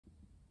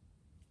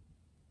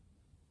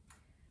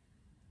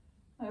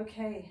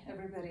Okay,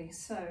 everybody,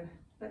 so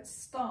let's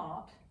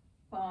start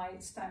by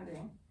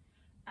standing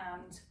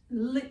and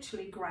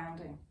literally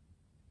grounding.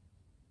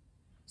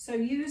 So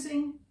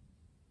using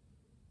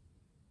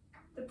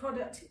the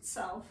product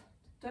itself,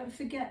 don't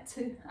forget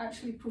to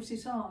actually put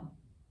it on.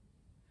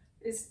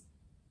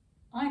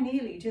 I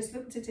nearly just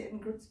looked at it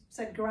and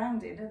said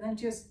grounded and then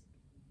just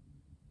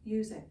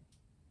use it.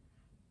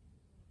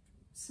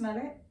 Smell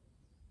it.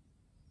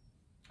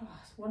 Oh,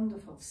 it's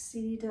wonderful.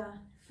 Cedar,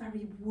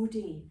 very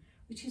woody,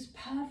 which is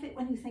perfect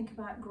when you think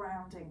about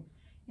grounding.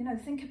 You know,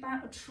 think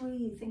about a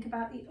tree, think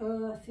about the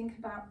earth, think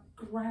about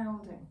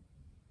grounding.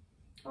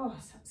 Oh,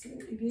 it's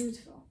absolutely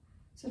beautiful.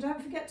 So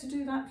don't forget to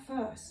do that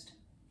first.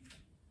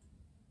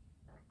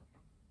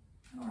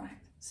 All right,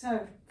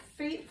 so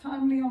feet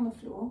firmly on the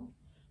floor.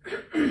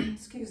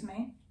 Excuse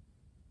me.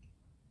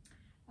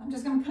 I'm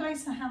just going to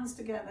place the hands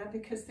together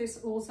because this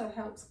also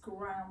helps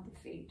ground the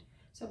feet.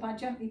 So by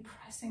gently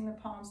pressing the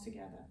palms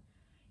together,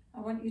 I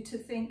want you to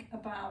think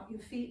about your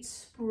feet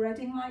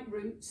spreading like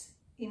roots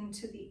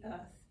into the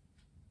earth.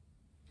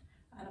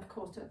 And of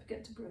course, don't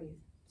forget to breathe.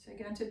 So you're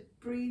going to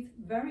breathe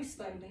very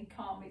slowly,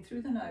 calmly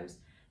through the nose.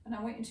 And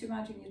I want you to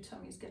imagine your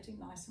tummy is getting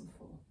nice and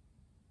full.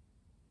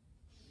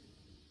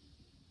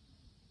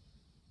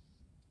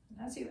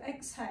 And as you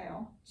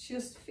exhale,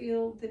 just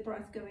feel the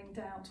breath going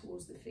down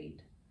towards the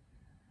feet.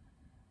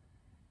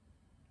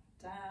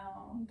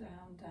 Down,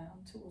 down,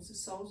 down towards the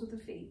soles of the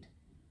feet,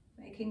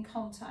 making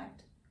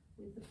contact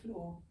with the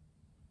floor.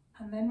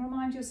 And then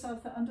remind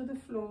yourself that under the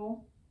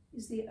floor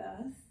is the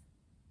earth.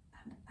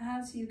 And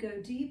as you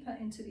go deeper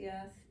into the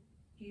earth,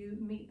 you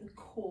meet the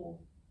core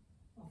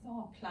of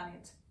our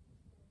planet.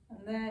 And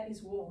there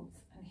is warmth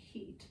and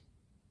heat.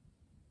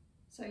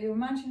 So you're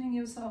imagining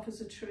yourself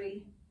as a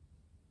tree,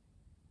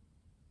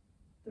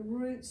 the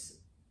roots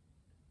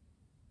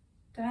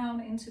down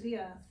into the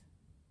earth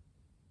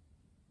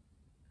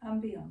and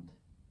beyond.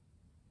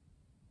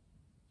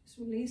 Just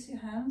release your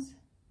hands.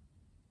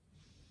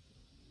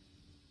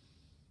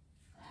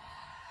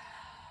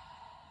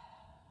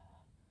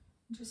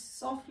 Just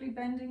softly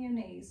bending your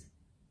knees.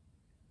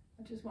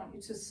 I just want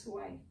you to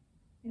sway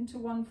into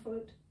one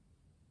foot,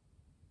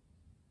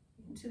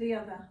 into the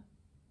other.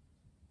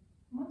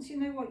 Once you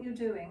know what you're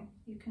doing,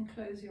 you can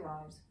close your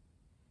eyes.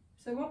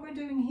 So what we're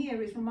doing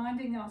here is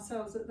reminding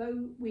ourselves that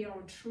though we are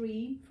a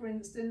tree, for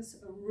instance,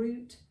 a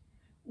root,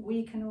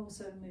 we can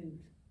also move.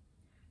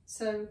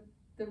 So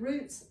the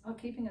roots are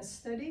keeping us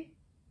steady,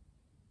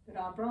 but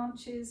our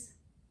branches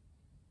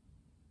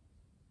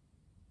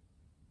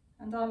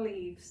and our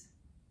leaves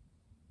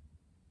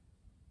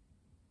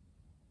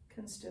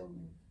can still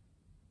move.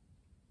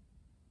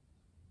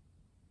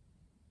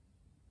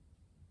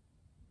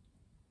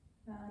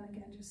 And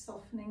again, just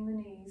softening the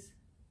knees,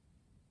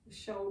 the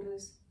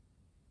shoulders.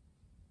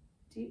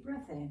 Deep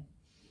breath in.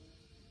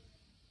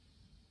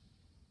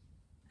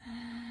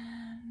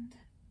 And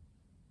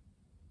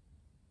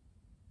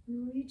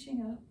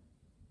reaching up.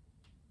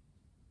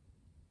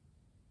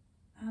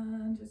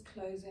 And just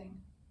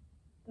closing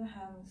the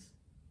hands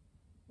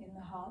in the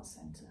heart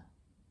center.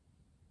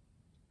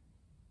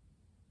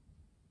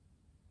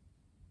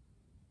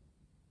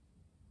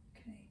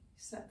 Okay,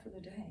 set for the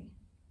day.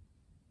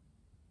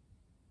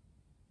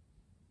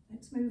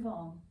 Let's move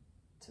on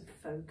to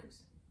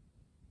focus.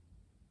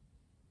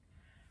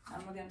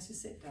 And we're going to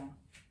sit down.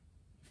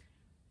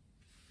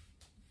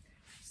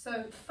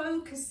 So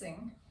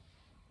focusing,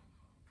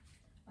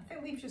 I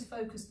think we've just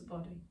focused the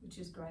body, which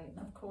is great.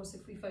 And of course,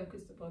 if we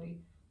focus the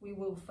body, we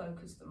will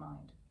focus the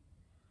mind.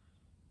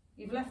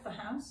 You've left the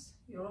house,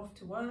 you're off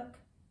to work,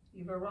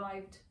 you've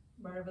arrived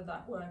wherever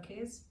that work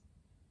is.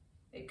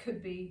 It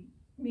could be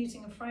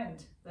meeting a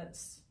friend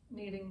that's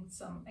needing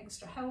some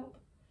extra help.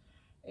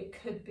 It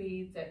could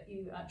be that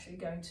you actually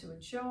going to a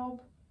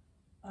job.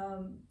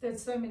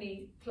 There's so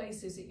many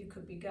places that you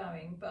could be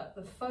going, but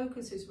the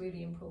focus is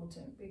really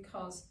important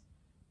because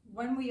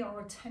when we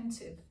are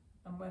attentive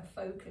and we're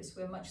focused,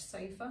 we're much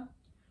safer.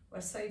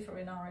 We're safer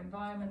in our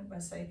environment,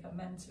 we're safer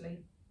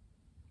mentally,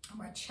 and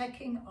we're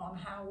checking on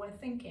how we're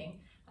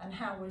thinking and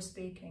how we're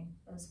speaking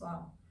as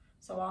well.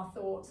 So our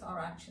thoughts, our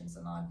actions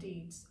and our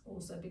deeds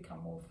also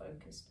become more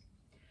focused.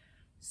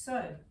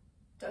 So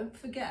don't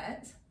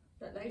forget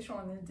that later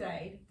on in the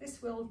day,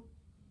 this will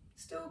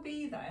still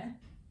be there,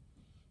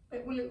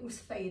 but it was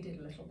faded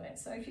a little bit.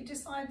 So if you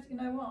decide, you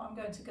know what, I'm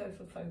going to go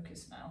for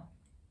focus now.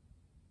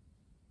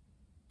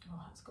 Oh,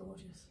 that's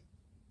gorgeous.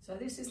 So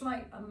this is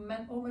like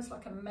almost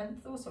like a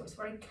menthol, so it's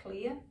very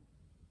clear.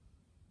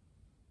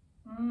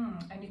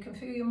 And you can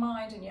feel your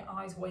mind and your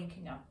eyes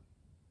waking up.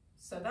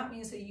 So that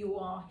means that you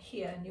are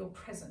here and you're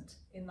present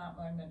in that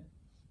moment.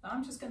 Now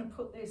I'm just going to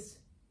put this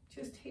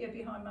just here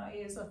behind my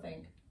ears, I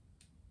think.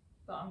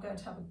 But I'm going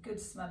to have a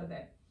good smell of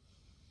it.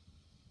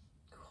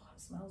 God,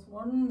 it smells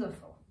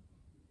wonderful.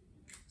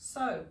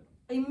 So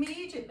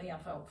immediately I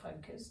felt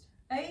focused.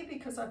 A,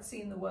 because I'd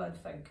seen the word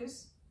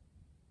focus,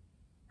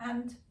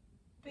 and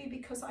B,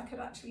 because I could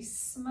actually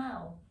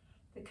smell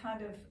the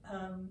kind of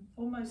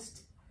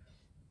almost,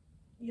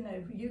 you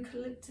know,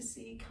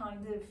 eucalyptusy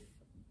kind of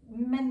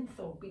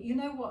mental, but you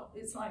know what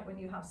it's like when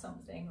you have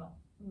something like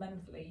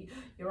mentally,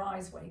 your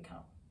eyes wake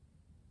up.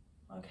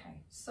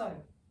 Okay, so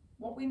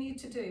what we need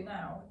to do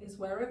now is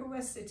wherever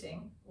we're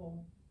sitting, or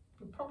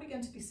we're probably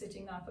going to be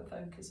sitting now for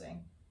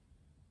focusing,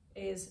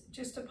 is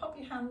just to pop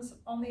your hands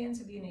on the ends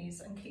of your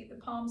knees and keep the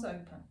palms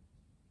open.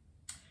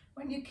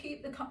 When you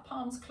keep the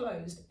palms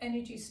closed,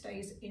 energy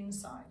stays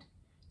inside.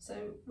 So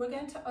we're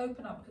going to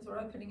open up because we're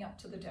opening up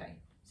to the day.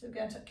 So we're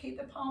going to keep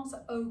the palms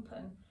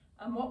open,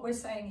 and what we're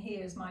saying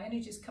here is my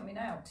energy is coming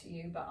out to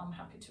you, but I'm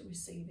happy to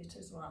receive it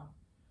as well.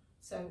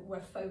 So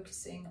we're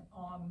focusing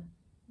on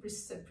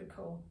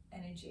reciprocal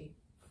energy,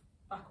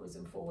 backwards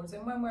and forwards.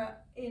 And when we're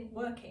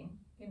working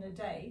in a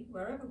day,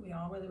 wherever we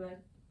are, whether we're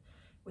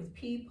with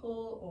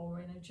people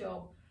or in a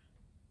job,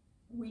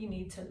 we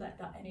need to let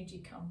that energy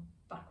come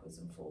backwards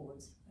and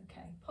forwards.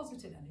 Okay,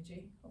 positive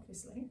energy,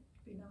 obviously,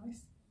 would be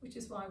nice, which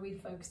is why we're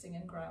focusing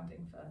and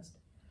grounding first.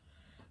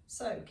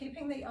 So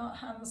keeping the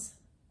hands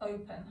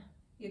open,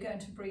 you're going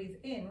to breathe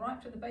in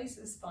right to the base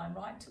of the spine,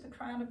 right to the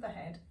crown of the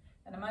head,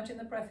 and imagine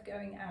the breath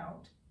going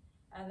out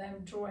and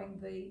then drawing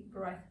the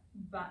breath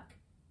back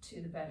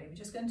to the belly. We're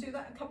just going to do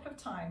that a couple of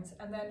times,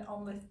 and then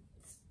on the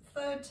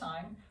third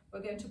time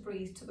we're going to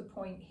breathe to the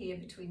point here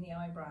between the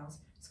eyebrows.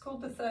 It's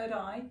called the third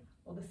eye,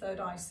 or the third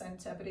eye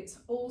center, but it's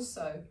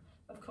also,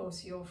 of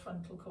course, your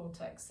frontal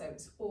cortex. So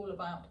it's all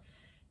about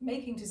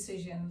making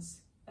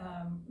decisions,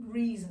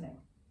 reasoning,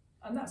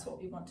 and that's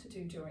what we want to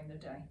do during the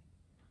day.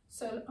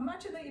 So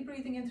imagine that you're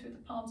breathing in through the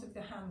palms of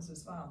your hands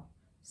as well.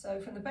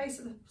 So from the base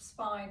of the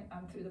spine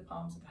and through the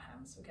palms of the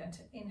hands. We're going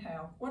to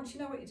inhale. Once you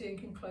know what you're doing, you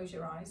can close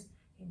your eyes.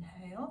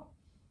 Inhale,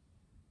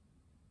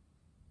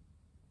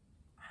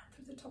 out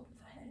through the top of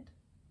the head,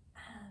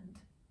 and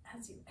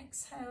as you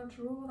exhale,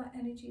 draw that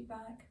energy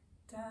back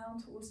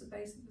down towards the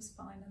base of the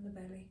spine and the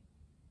belly.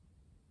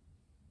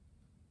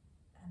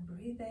 And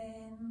breathe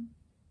in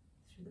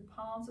through the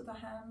palms of the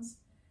hands,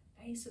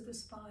 base of the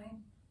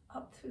spine,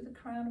 up through the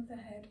crown of the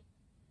head.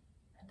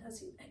 And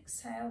as you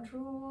exhale,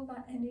 draw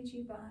that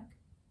energy back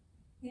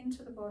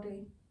into the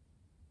body,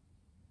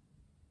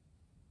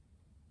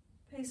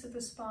 base of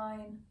the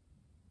spine,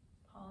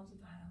 palms of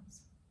the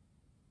hands.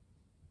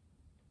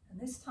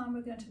 And this time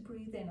we're going to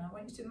breathe in. I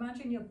want you to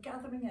imagine you're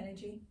gathering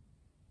energy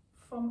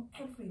from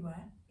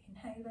everywhere,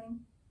 inhaling,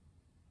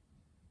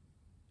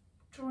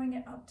 drawing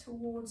it up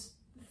towards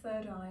the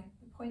third eye,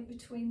 the point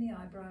between the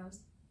eyebrows,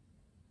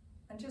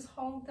 and just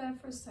hold there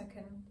for a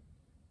second.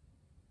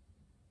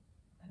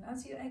 And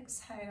as you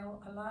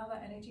exhale, allow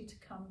that energy to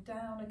come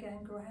down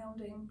again,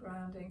 grounding,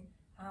 grounding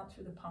out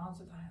through the palms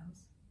of the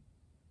hands.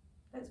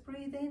 Let's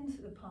breathe in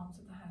through the palms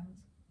of the hands,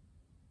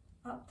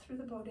 up through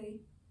the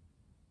body,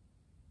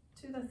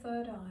 to the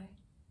third eye.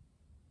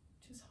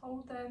 Just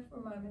hold there for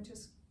a moment,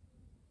 just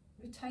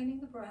retaining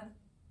the breath.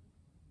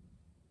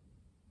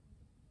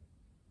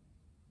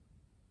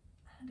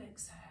 And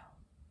exhale.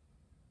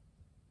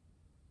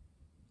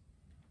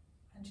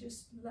 And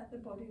just let the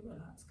body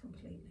relax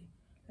completely.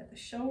 Let the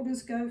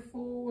shoulders go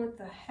forward,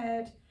 the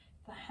head,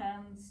 the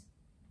hands,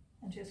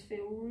 and just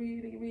feel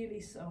really, really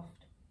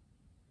soft.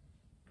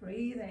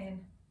 Breathe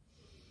in.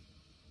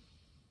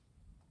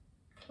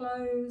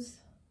 Close.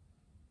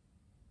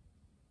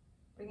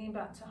 Bringing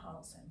back to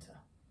heart center.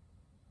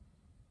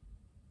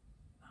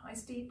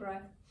 Nice deep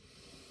breath.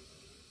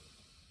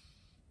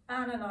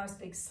 And a nice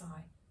big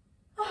sigh.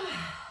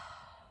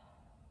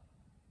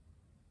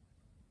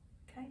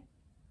 Okay,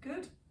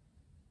 good.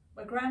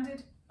 We're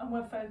grounded and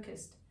we're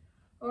focused.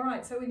 All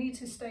right, so we need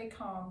to stay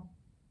calm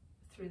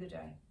through the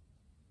day.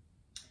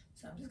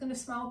 So I'm just going to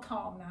smile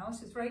calm now.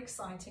 This is very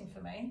exciting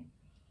for me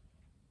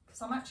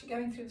because I'm actually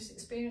going through this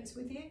experience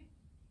with you.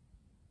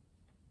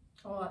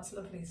 Oh, that's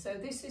lovely. So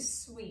this is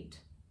sweet.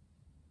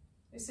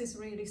 This is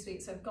really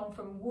sweet. So I've gone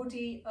from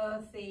woody,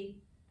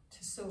 earthy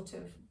to sort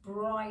of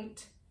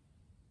bright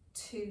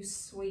to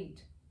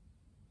sweet.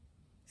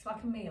 It's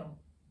like a meal.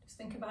 Just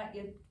think about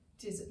your,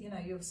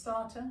 your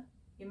starter,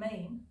 your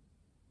main.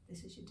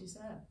 This is your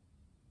dessert.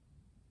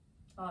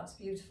 Oh, it's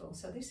beautiful.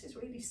 So this is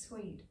really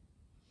sweet.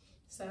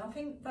 So I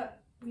think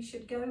that we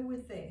should go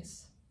with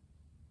this.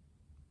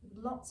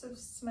 Lots of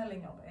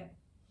smelling of it.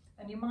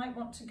 And you might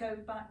want to go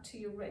back to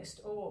your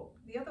wrist, or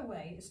the other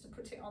way is to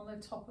put it on the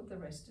top of the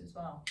wrist as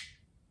well.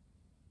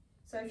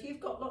 So if you've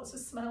got lots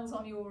of smells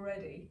on you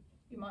already,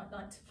 you might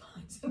like to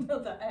find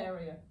another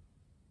area.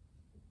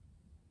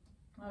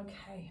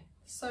 Okay,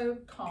 so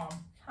calm.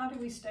 How do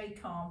we stay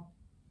calm?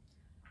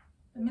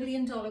 The $1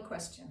 million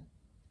question.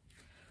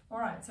 All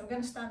right, so I'm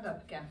going to stand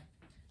up again.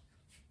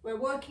 We're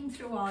working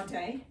through our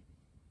day.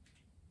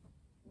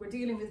 We're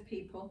dealing with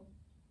people.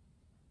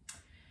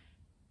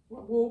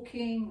 We're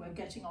walking, we're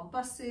getting on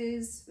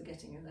buses, we're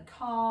getting in the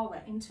car,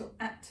 we're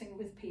interacting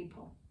with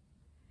people.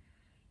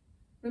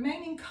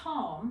 Remaining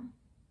calm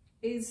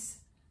is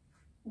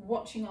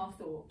watching our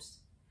thoughts.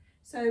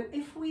 So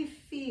if we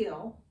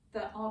feel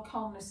that our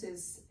calmness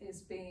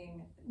is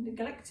being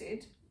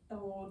neglected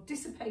or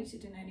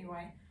dissipated in any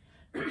way,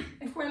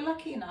 if we're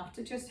lucky enough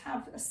to just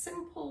have a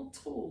simple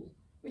tool,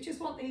 which is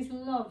what these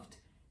loved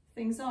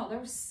things are,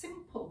 they're a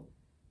simple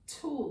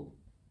tool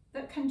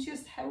that can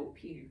just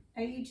help you,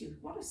 aid you.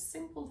 What a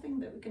simple thing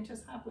that we can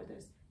just have with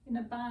us in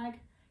a bag,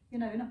 you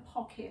know, in a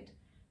pocket.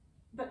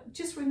 But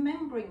just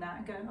remembering that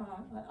and going,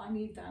 oh, I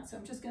need that, so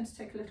I'm just going to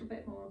take a little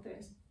bit more of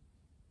this.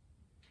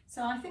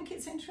 So I think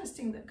it's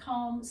interesting that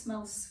calm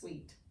smells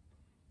sweet.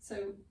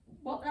 So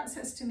what that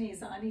says to me is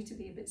that I need to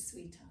be a bit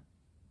sweeter.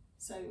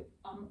 So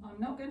I'm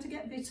not going to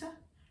get bitter.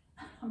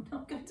 I'm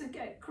not going to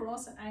get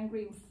cross and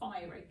angry and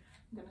fiery.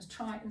 I'm going to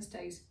try and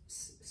stay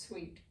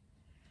sweet.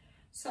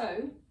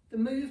 So the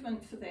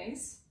movement for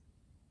this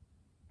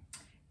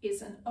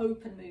is an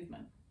open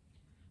movement.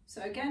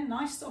 So again,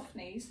 nice soft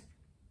knees.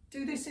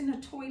 Do this in a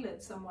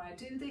toilet somewhere.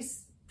 Do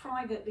this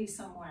privately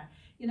somewhere.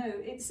 You know,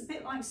 it's a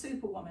bit like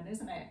Superwoman,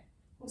 isn't it?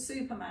 Or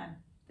Superman.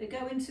 They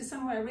go into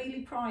somewhere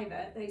really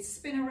private, they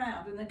spin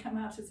around and they come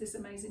out as this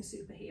amazing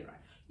superhero.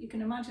 You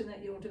can imagine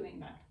that you're doing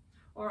that.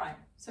 All right,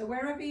 so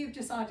wherever you've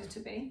decided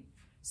to be,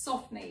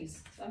 soft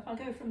knees. So if I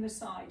go from the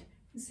side,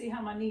 you see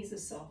how my knees are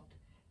soft.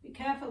 Be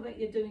careful that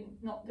you're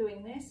not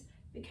doing this.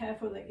 Be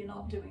careful that you're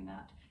not doing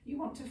that. You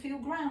want to feel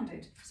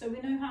grounded. So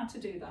we know how to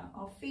do that.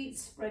 Our feet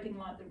spreading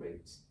like the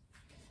roots.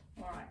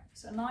 All right,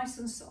 so nice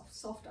and soft,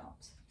 soft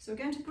arms. So we're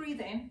going to breathe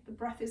in. The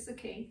breath is the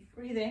key.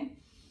 Breathe in.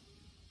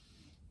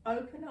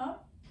 Open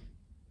up.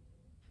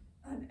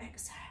 And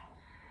exhale.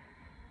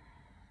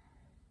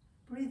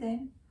 Breathe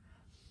in.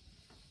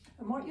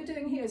 And what you're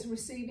doing here is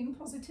receiving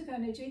positive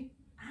energy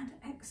and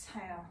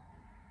exhale.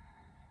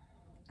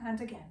 And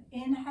again,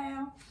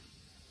 inhale,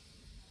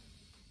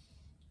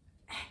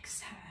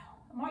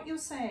 exhale. And what you're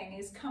saying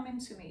is, come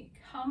into me,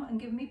 come and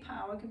give me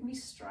power, give me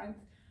strength,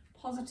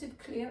 positive,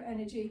 clear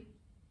energy,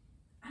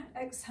 and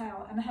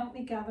exhale and help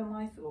me gather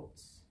my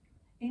thoughts.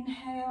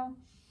 Inhale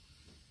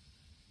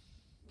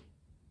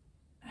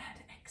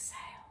and exhale.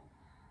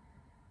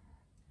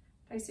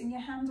 Placing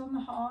your hand on the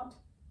heart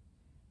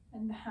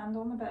and the hand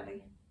on the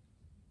belly.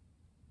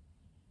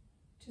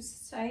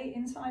 Just say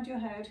inside your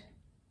head,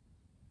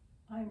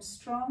 I am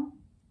strong,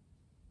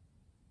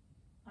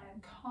 I am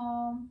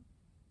calm,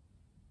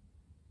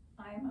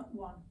 I am at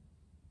one.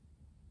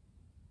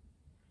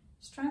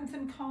 Strength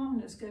and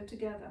calmness go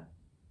together.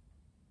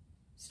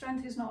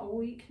 Strength is not a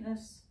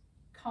weakness,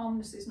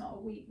 calmness is not a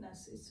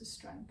weakness, it's a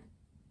strength.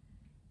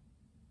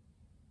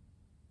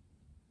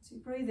 So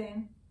you breathe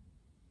in,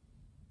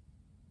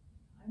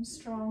 I'm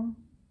strong,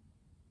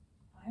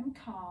 I am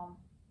calm,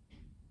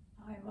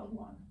 I am at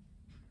one.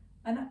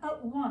 And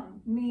at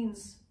one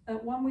means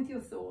at one with your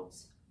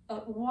thoughts,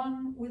 at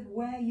one with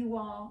where you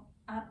are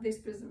at this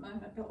present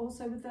moment, but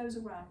also with those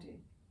around you.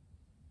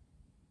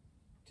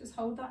 Just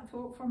hold that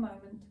thought for a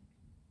moment.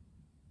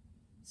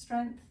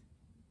 Strength,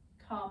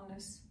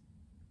 calmness,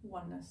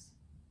 oneness.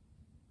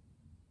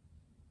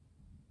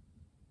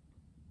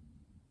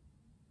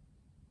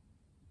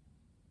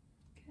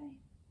 Okay,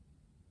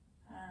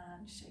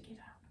 and shake it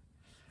out.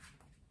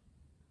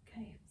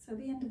 Okay, so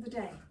the end of the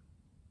day.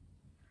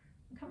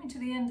 We're coming to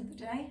the end of the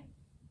day.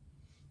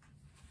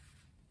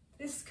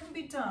 This can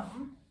be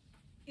done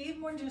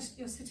even when just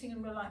you're sitting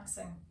and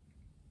relaxing.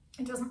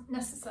 It doesn't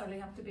necessarily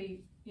have to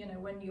be, you know,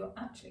 when you're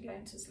actually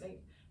going to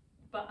sleep.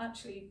 But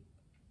actually,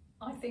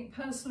 I think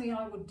personally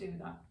I would do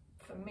that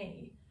for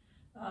me,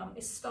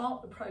 is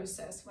start the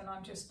process when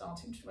I'm just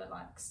starting to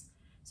relax.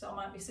 So I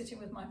might be sitting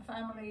with my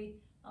family,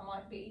 I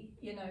might be,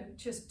 you know,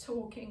 just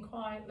talking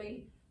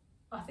quietly.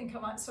 I think I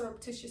might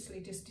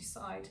surreptitiously just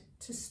decide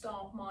to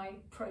start my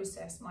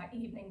process, my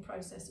evening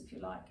process, if you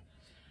like.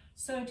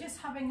 So just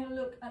having a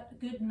look at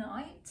good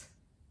night.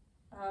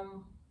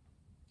 Oh,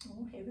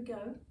 here we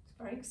go. It's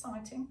very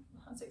exciting.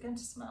 How's it going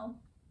to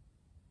smell?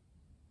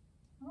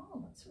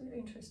 Oh, that's really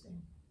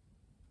interesting.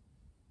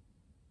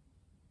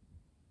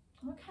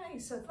 Okay,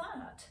 so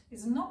that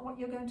is not what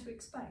you're going to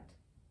expect.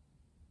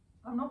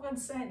 I'm not going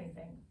to say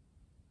anything,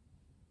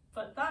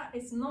 but that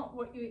is not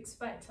what you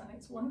expect, and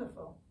it's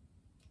wonderful.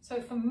 So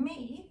for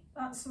me,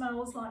 that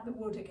smells like the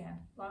wood again,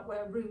 like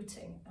we're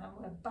rooting and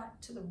we're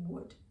back to the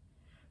wood.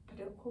 But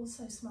it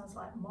also smells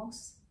like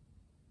moss.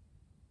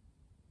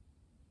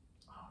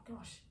 Oh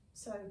gosh,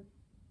 so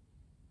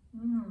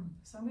I'm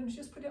going to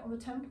just put it on the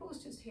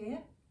temples, just here,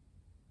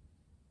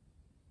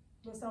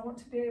 because I want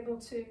to be able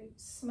to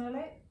smell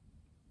it,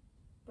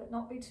 but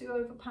not be too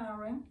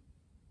overpowering.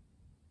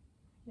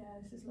 Yeah,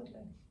 this is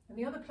lovely. And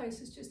the other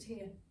place is just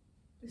here.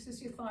 This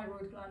is your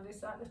thyroid gland, it's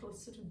that little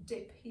sort of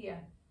dip here.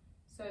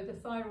 So the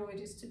thyroid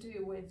is to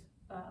do with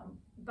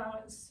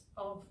balance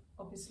of,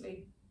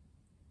 obviously,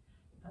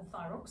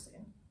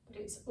 thyroxine, but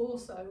it's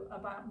also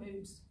about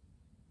moods.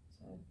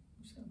 So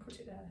I'm just going to put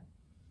it there.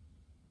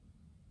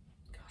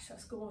 Gosh,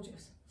 that's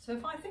gorgeous. So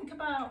if I think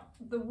about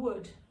the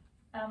wood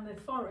and the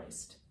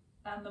forest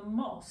and the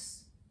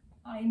moss,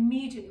 I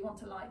immediately want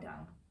to lie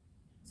down.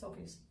 It's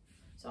obvious.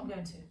 So I'm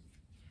going to.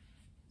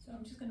 So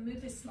I'm just going to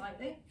move this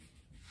slightly.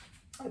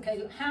 Okay,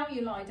 look, how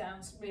you lie down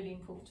is really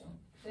important.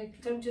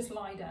 Don't just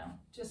lie down.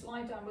 Just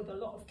lie down with a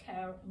lot of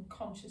care and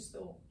conscious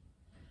thought.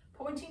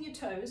 Pointing your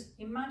toes,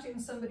 imagine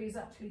somebody's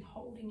actually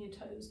holding your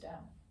toes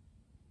down.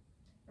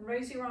 And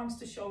raise your arms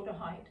to shoulder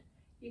height.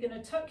 You're going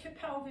to tuck your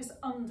pelvis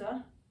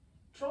under,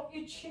 drop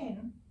your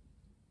chin,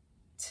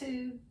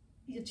 to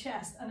your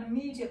chest, and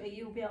immediately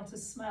you'll be able to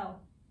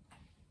smell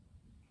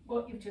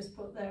what you've just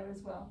put there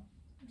as well.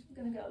 I'm just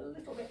going to go a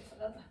little bit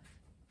further.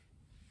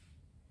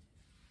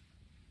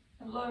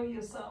 And lower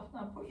yourself.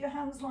 Now put your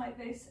hands like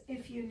this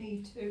if you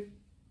need to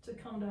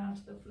come down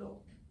to the floor.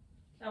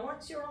 Now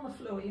once you're on the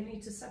floor, you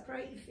need to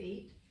separate your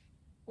feet,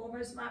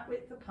 almost mat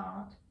width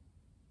apart.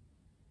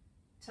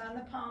 Turn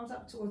the palms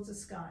up towards the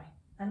sky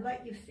and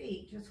let your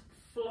feet just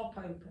flop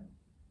open.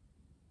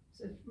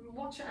 So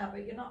watch out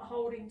that you're not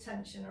holding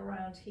tension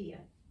around here.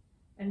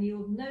 And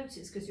you'll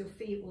notice because your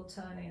feet will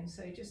turn in,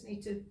 so you just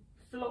need to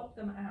flop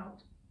them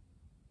out.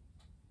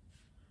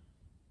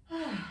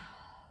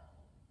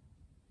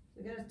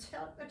 We're going to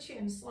tilt the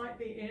chin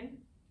slightly in.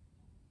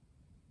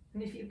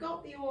 And if you've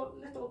got your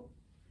little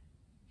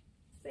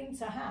thing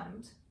to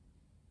hand,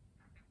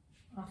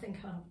 I think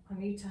I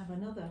need to have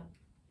another.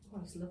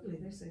 Oh, it's lovely,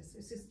 this is.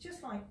 This is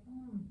just like,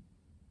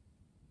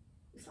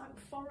 it's like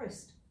the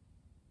forest.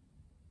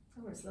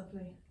 Oh, it's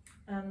lovely.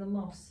 And the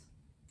moss.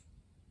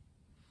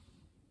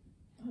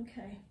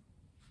 Okay.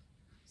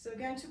 So we're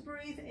going to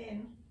breathe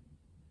in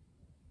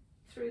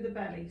through the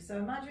belly. So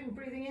imagine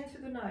breathing in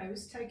through the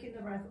nose, taking the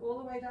breath all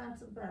the way down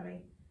to the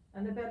belly,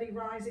 and the belly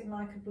rising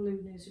like a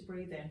balloon as you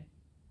breathe in.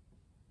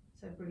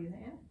 So breathe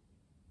in.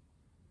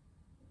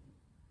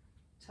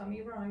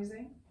 Tummy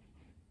rising.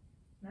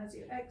 And as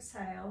you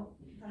exhale,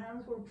 the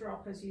hands will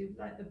drop as you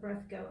let the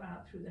breath go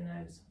out through the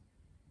nose.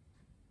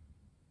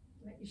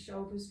 Let your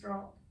shoulders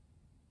drop.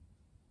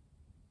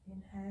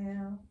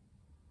 Inhale.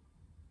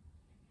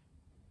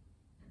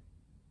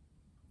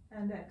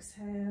 And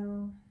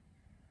exhale.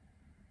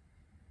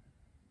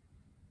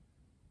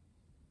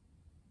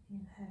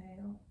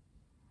 Inhale.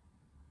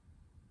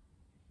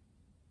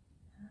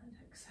 And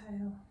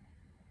exhale.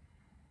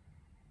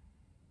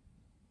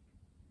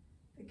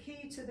 The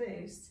key to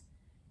this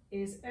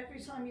is every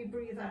time you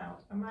breathe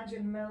out,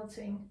 imagine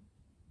melting,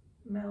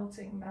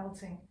 melting,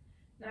 melting.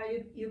 Now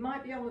you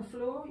might be on the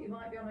floor, you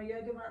might be on a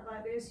yoga mat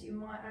like this, you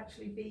might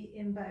actually be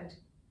in bed.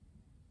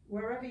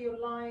 Wherever you're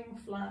lying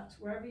flat,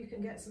 wherever you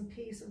can get some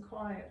peace and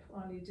quiet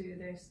while you do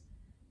this,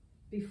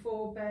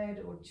 before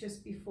bed or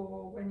just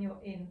before when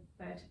you're in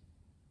bed,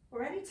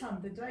 or any time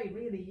of the day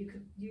really, you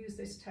could use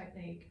this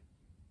technique.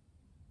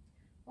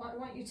 What I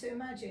want you to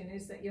imagine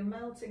is that you're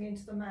melting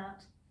into the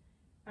mat,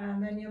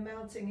 and then you're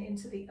melting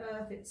into the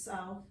earth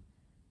itself.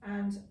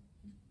 And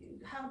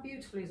how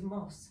beautiful is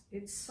moss?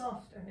 It's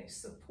soft and it's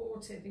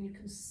supportive, and you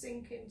can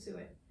sink into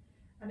it,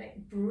 and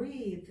it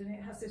breathes, and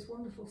it has this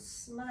wonderful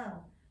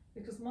smell,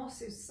 because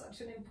moss is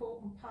such an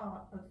important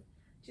part of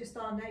just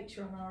our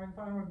nature and our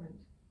environment.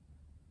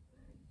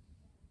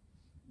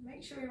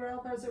 Make sure your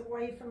elbows are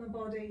away from the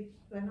body,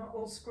 they're not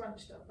all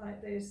scrunched up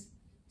like this.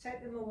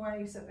 Take them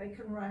away so they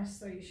can rest,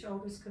 so your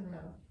shoulders can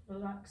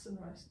relax and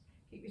rest.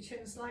 Keep your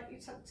chin slightly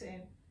tucked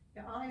in,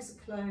 your eyes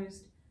are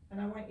closed, and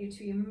I want you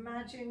to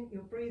imagine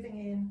you're breathing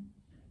in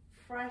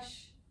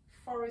fresh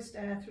forest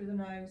air through the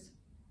nose.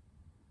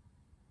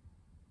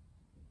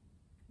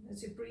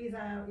 As you breathe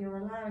out, you're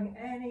allowing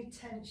any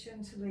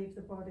tension to leave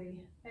the body,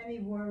 any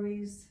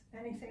worries,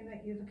 anything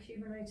that you've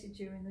accumulated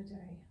during the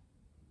day.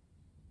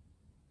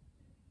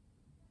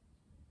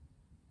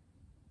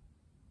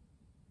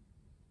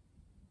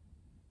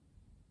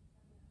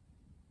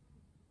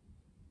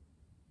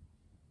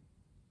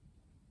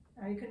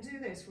 Now you can do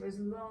this for as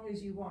long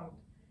as you want,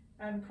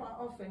 and quite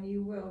often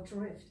you will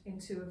drift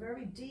into a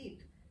very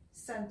deep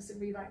sense of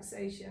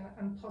relaxation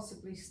and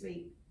possibly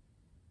sleep.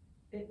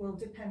 It will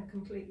depend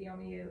completely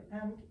on you,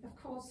 and of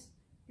course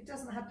it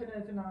doesn't happen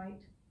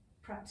overnight.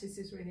 Practice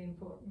is really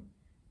important.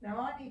 Now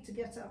I need to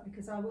get up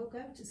because I will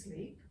go to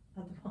sleep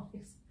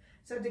otherwise.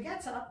 So to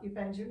get up, you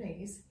bend your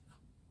knees,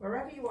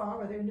 wherever you are,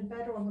 whether in the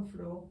bed or on the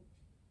floor.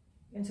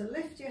 You're going to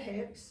lift your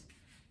hips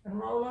and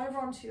roll over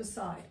onto your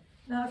side.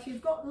 Now if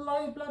you've got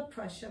low blood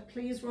pressure,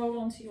 please roll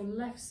onto your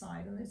left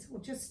side, and this will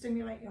just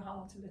stimulate your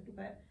heart a little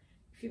bit.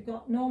 If you've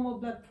got normal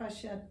blood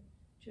pressure,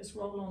 just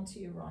roll onto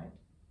your right.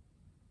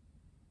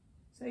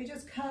 So you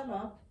just curl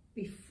up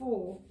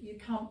before you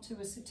come to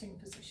a sitting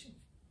position.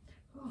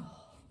 Oh,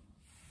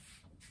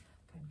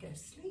 I'm going to go to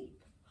sleep.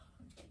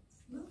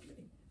 It's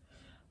lovely.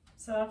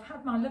 So I've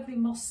had my lovely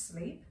moss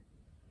sleep.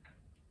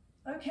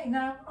 Okay,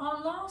 now our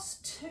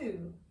last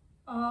two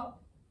are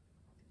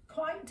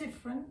quite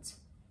different,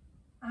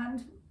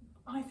 and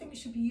I think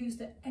should be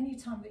used at any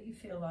time that you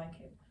feel like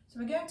it. So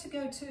we're going to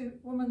go to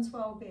woman's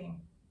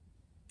well-being.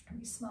 Let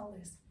me smell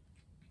this.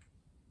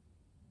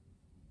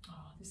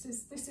 Oh, this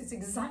is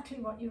exactly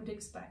what you would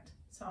expect.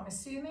 So I'm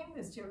assuming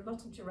there's a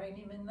lot of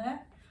geranium in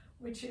there,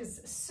 which is,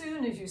 as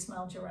soon as you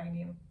smell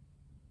geranium,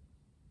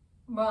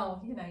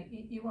 well, you know,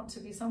 you want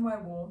to be somewhere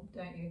warm,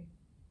 don't you?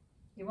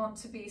 You want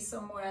to be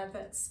somewhere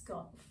that's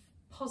got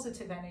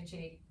positive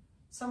energy,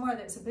 somewhere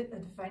that's a bit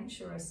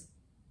adventurous.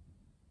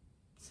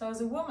 So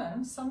as a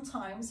woman,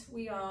 sometimes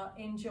we are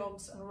in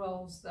jobs and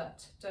roles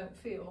that don't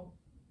feel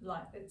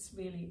like it's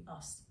really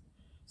us.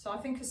 So I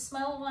think a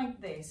smell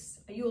like this,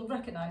 you'll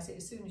recognise it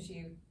as soon as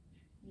you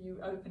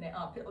open it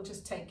up. It'll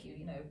just take you,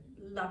 you know,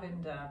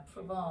 lavender,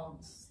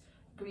 Provence,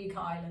 Greek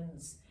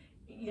islands.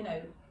 you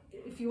know,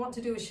 if you want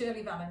to do a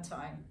Shirley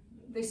Valentine,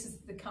 this is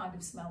the kind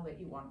of smell that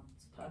you want.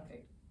 It's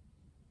perfect.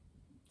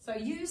 So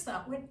use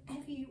that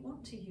whenever you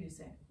want to use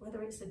it,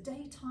 whether it's a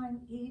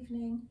daytime,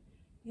 evening,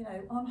 you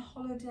know, on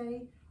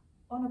holiday,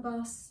 on a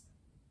bus,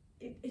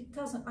 it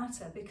doesn't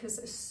matter, because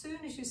as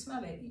soon as you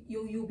smell it,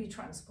 you'll be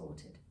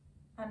transported.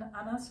 And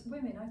as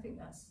women, I think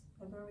that's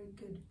a very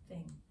good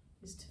thing,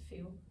 is to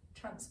feel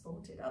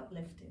transported,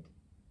 uplifted,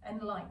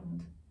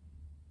 enlightened,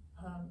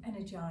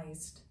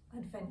 energized,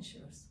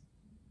 adventurous.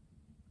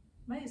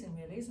 Amazing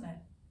really, isn't it?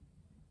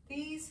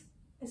 These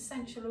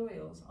essential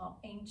oils are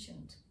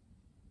ancient.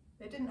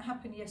 They didn't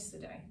happen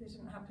yesterday, they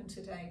didn't happen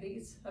today.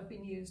 These have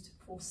been used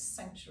for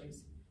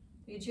centuries.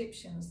 The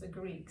Egyptians, the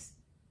Greeks,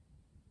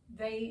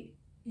 they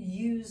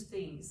used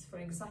these for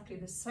exactly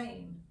the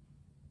same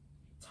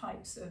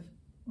types of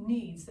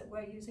needs that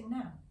we're using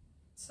now.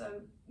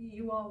 So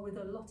you are with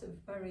a lot of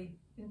very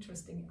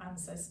interesting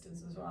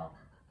ancestors as well.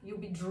 You'll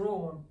be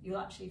drawn, you'll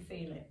actually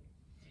feel it.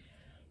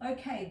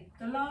 Okay,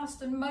 the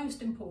last and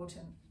most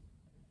important,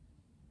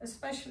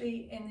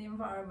 especially in the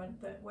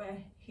environment that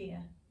we're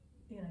here,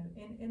 you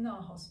know, in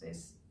our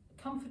hospice,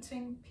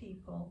 comforting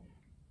people,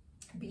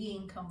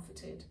 being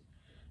comforted,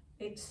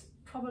 it's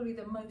probably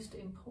the most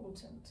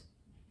important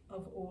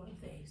of all of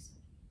these.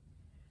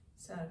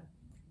 So,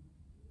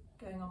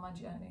 going on my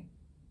journey.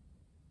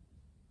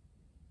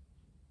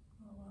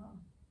 Oh wow.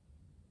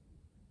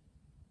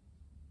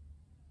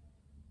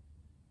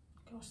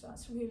 Gosh,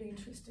 that's really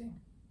interesting.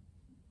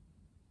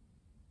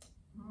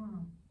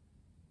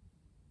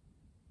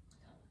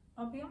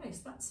 I'll be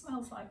honest, that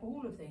smells like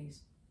all of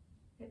these.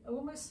 It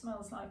almost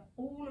smells like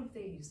all of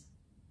these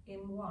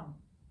in one.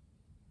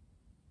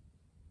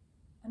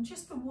 And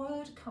just the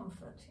word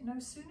comfort, you know,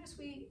 as soon as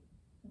we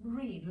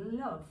read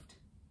loved,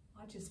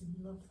 I just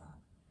love that.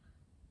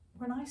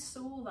 When I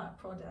saw that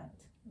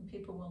product, and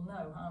people will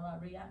know how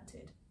I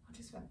reacted, I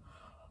just went,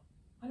 oh,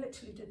 I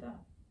literally did that.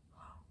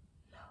 Oh,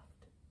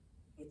 loved.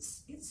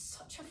 It's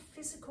such a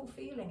physical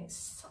feeling, it's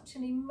such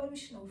an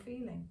emotional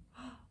feeling.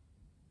 Oh,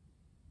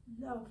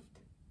 loved.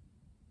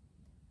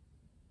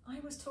 I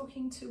was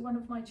talking to one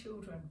of my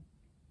children,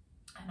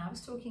 and I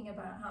was talking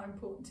about how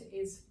important it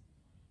is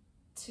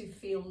to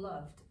feel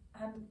loved.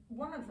 And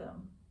one of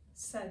them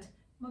said,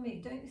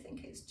 Mummy, don't you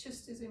think it's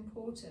just as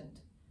important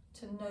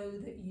to know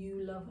that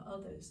you love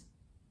others?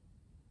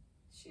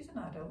 She's an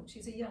adult,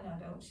 she's a young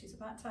adult, she's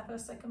about to have her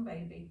second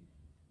baby.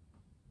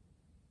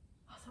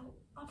 I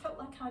felt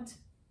like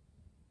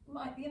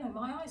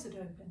my eyes had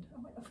opened.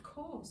 I went, of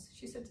course.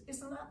 She said,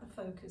 isn't that the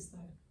focus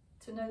though?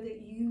 To know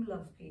that you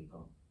love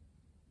people.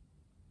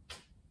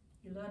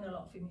 You learn a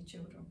lot from your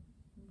children.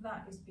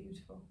 That is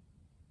beautiful.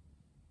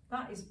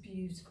 That is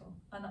beautiful.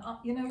 And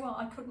you know what,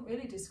 I couldn't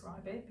really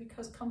describe it,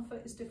 because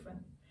comfort is different.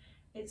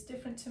 It's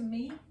different to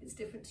me, it's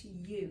different to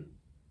you.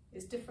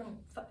 It's different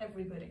for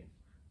everybody.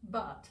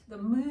 But the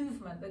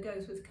movement that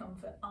goes with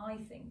comfort, I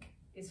think,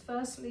 is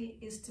firstly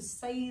to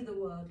say the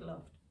word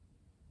loved.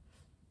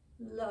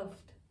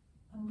 Loved.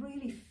 And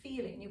really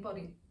feel it in your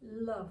body.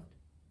 Loved.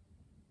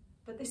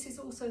 But this is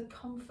also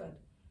comfort.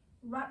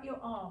 Wrap your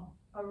arm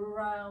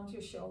around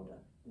your shoulder.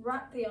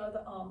 Wrap the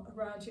other arm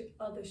around your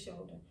other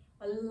shoulder.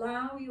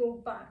 Allow your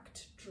back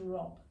to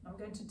drop. I'm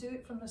going to do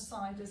it from the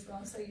side as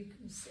well so you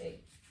can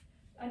see.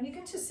 And you're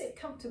going to sit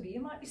comfortably.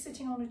 You might be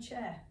sitting on a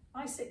chair.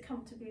 I sit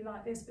comfortably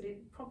like this, but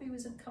it probably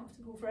wasn't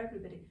comfortable for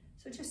everybody.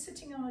 So just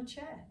sitting on a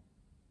chair,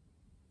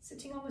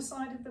 sitting on the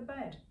side of the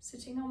bed,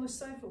 sitting on the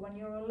sofa when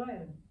you're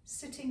alone,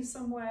 sitting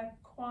somewhere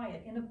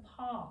quiet, in a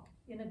park,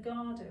 in a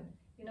garden,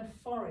 in a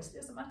forest. It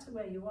doesn't matter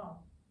where you are.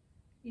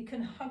 You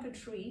can hug a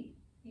tree,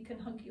 you can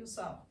hug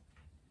yourself.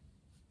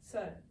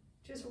 So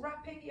just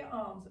wrapping your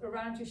arms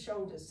around your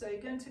shoulders. So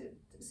you're going to,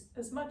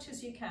 as much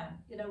as you can,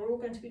 you know, we're all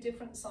going to be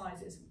different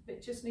sizes, but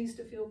it just needs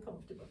to feel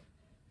comfortable.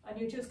 And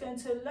you're just going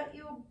to let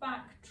your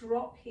back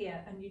drop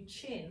here and your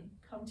chin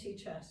come to your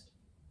chest.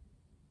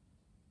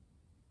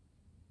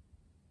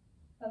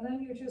 And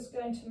then you're just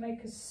going to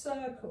make a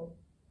circle,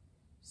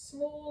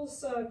 small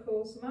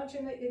circles.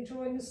 Imagine that you're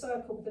drawing a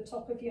circle with the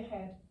top of your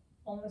head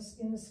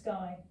in the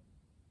sky.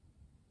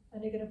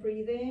 And you're going to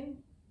breathe in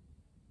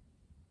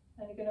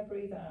and you're going to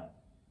breathe out.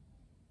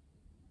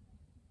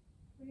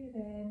 Breathe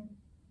in,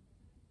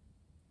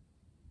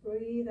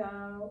 breathe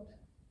out.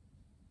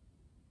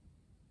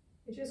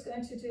 You're just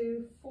going to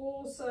do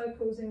 4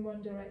 circles in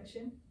one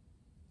direction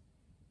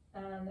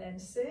and then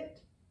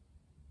sit,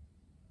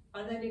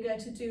 and then you're going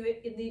to do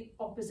it in the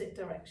opposite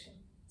direction.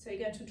 So you're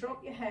going to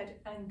drop your head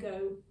and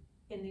go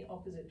in the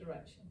opposite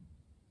direction.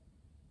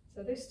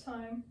 So this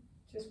time,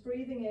 just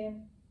breathing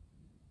in,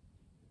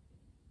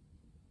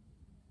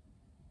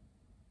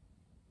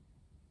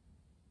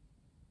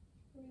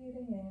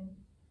 breathing in,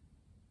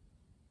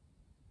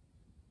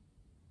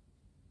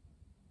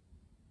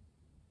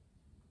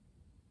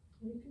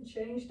 you can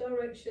change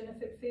direction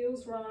if it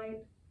feels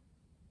right.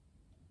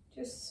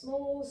 Just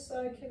small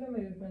circular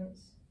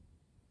movements.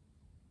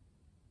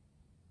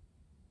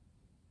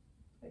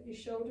 Let your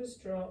shoulders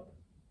drop.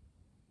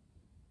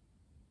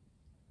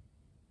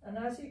 And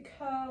as you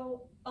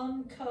curl,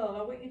 uncurl,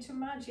 I want you to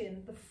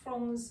imagine the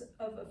fronds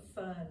of a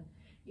fern.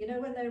 You know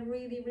when they're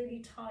really, really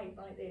tight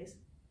like this?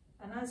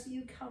 And as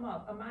you come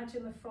up,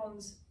 imagine the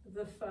fronds of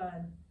the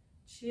fern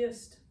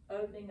just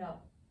opening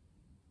up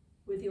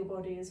with your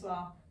body as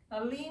well.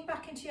 Now lean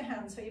back into your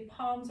hands so your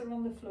palms are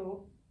on the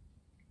floor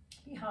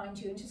behind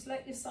you, and just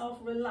let yourself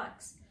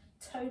relax,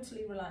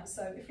 totally relax.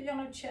 So if you're on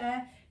a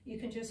chair, you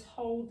can just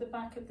hold the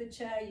back of the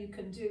chair. You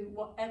can do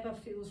whatever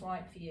feels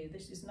right for you.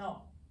 This is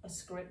not a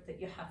script that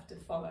you have to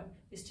follow.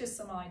 It's just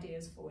some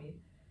ideas for you.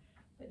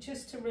 But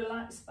just to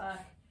relax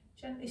back,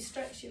 gently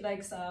stretch your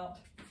legs out,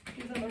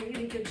 give them a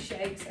really good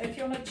shake. So if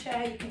you're on a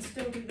chair, you can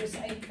still do the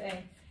same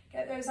thing.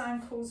 Get those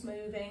ankles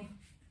moving.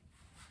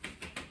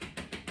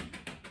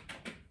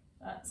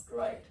 That's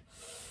great.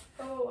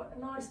 Oh,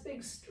 and a nice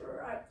big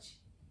stretch.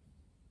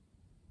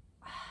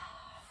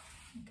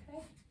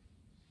 Okay.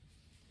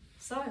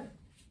 So,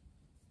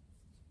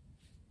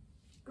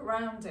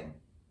 grounding.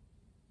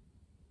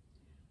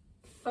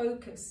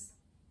 Focus.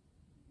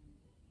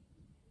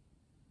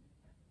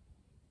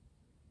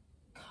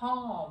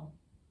 Calm.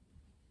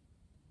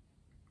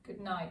 Good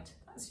night.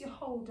 That's your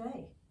whole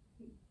day.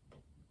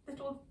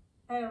 Little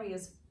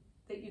areas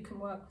that you can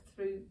work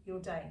through your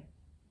day.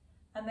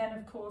 And then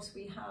of course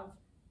we have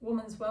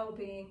woman's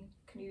well-being,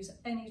 can use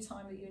any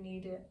time that you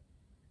need it,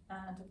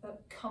 and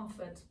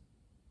comfort.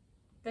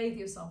 Bathe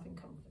yourself in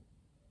comfort.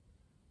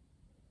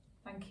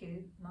 Thank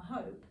you, and I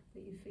hope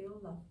that you feel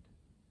loved.